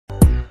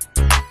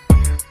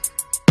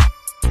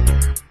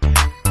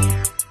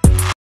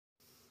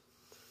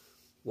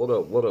What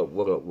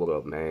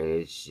up, man?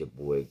 It's your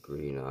boy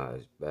Green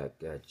Eyes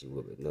back at you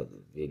with another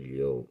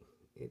video.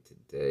 And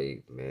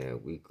today,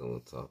 man, we gonna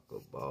talk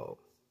about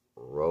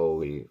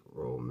Rolly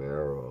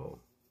Romero.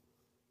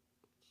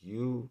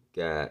 You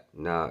got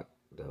knocked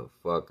the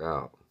fuck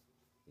out.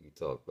 You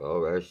talked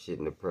all that shit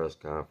in the press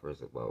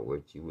conference about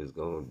what you was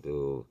gonna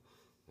do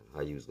and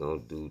how you was gonna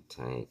do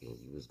Tank and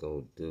you was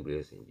gonna do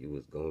this and you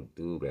was gonna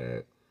do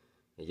that.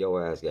 And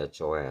your ass got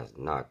your ass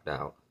knocked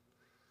out.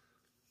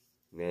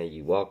 Man,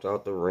 you walked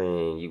out the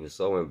ring. You was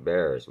so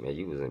embarrassed, man.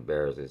 You was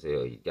embarrassed as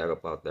hell. You got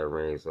up out that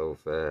ring so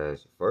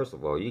fast. First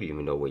of all, you didn't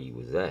even know where you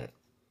was at.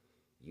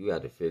 You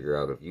had to figure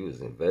out if you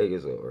was in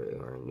Vegas or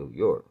in New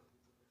York.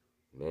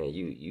 Man,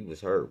 you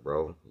was hurt,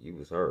 bro. You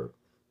was hurt.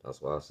 That's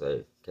why I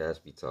say cats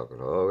be talking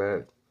all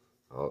that,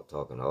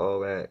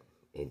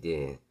 and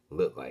then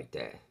look like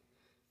that.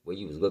 Well,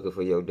 you was looking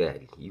for your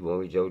daddy. You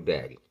wanted your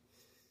daddy,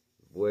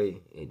 boy,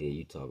 and then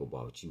you talk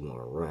about you want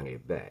to run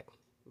it back,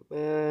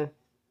 man.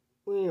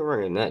 We ain't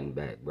running nothing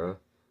back, bro.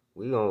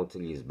 We on to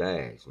these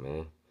bags,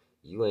 man.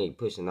 You ain't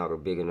pushing out a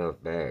big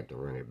enough bag to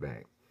run it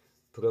back.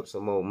 Put up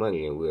some more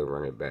money and we'll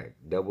run it back.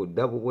 Double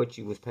what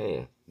you was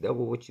paying.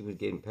 Double what you was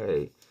getting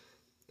paid.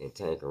 And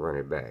Tank and run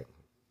it back.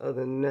 Other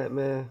than that,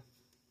 man,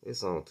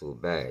 it's on to a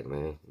bag,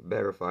 man.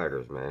 Better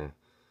fighters, man.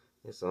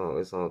 It's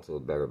on to a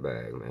better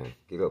bag, man.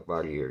 Get up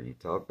out of here. You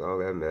talked all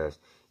that mess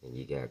and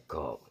you got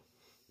caught.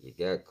 You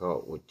got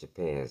caught with your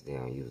pants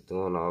down. You was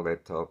doing all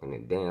that talking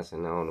and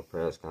dancing on the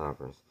press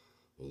conference.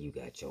 And you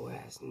got your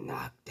ass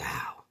knocked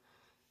out.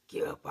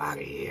 Get up out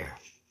of here.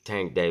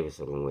 Tank Davis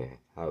will win.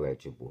 Holla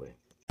at your boy.